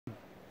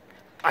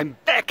I'm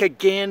back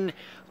again.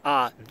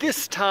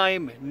 This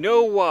time,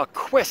 no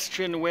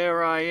question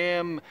where I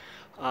am.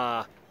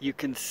 You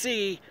can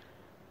see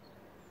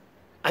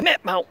I'm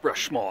at Mount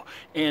Rushmore,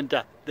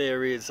 and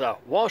there is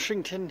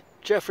Washington,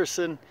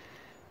 Jefferson,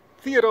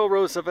 Theodore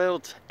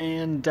Roosevelt,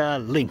 and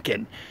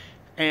Lincoln.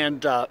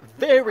 And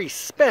very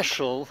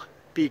special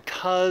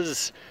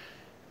because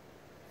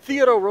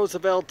Theodore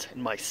Roosevelt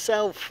and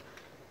myself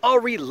are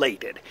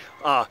related.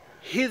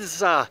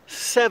 His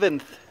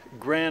seventh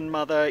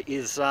grandmother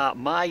is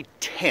my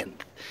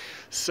 10th.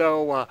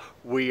 So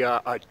we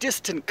are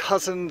distant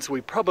cousins. We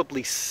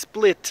probably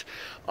split,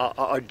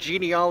 our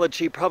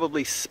genealogy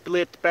probably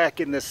split back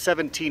in the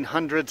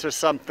 1700s or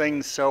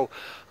something. So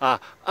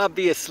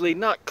obviously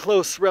not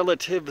close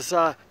relatives.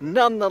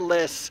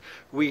 Nonetheless,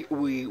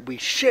 we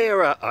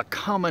share a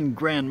common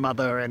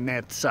grandmother, and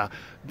that's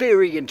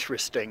very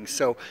interesting.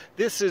 So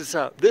this is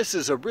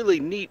a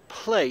really neat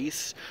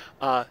place.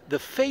 The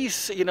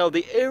face, you know,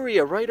 the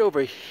area right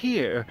over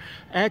here,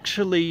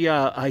 actually,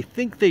 I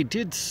think they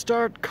did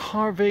start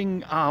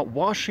carving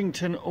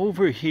Washington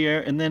over here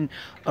and then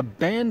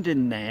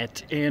abandon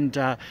that, and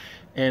I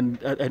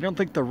don't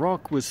think the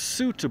rock was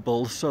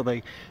suitable, so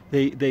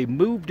they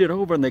moved it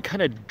over and they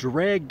kind of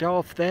dragged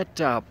off that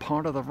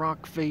part of the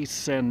rock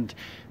face, and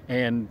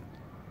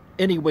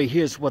anyway,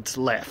 here's what's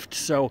left.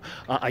 So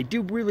I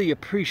do really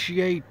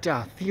appreciate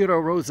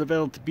Theodore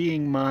Roosevelt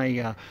being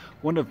my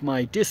one of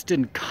my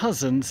distant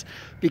cousins,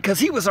 because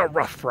he was a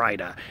Rough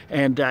Rider,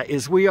 and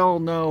as we all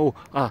know,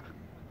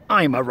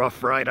 I'm a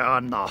Rough Rider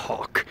on the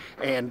Hawk,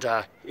 and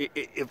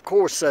of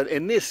course,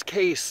 in this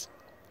case,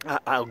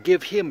 I'll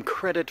give him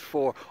credit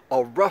for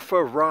a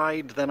rougher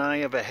ride than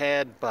I ever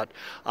had, but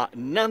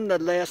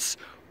nonetheless,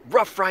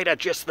 Rough Rider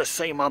just the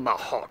same on the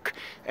Hawk.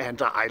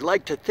 And I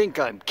like to think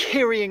I'm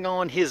carrying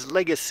on his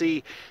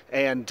legacy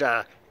and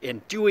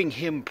doing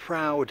him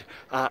proud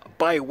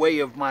by way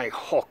of my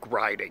hawk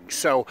riding.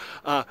 So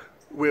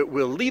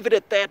we'll leave it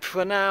at that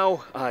for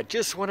now.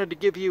 Just wanted to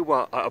give you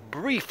a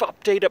brief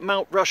update at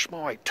Mount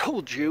Rushmore. I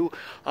told you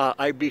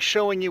I'd be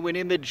showing you an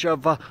image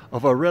of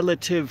a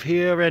relative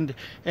here, and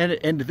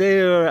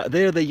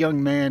there the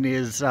young man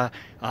is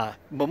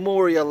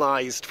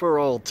memorialized for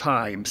all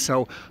time.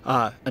 So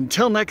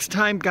until next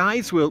time,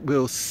 guys,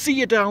 we'll see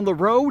you down the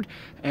road,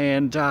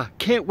 and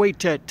can't wait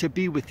to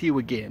be with you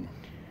again.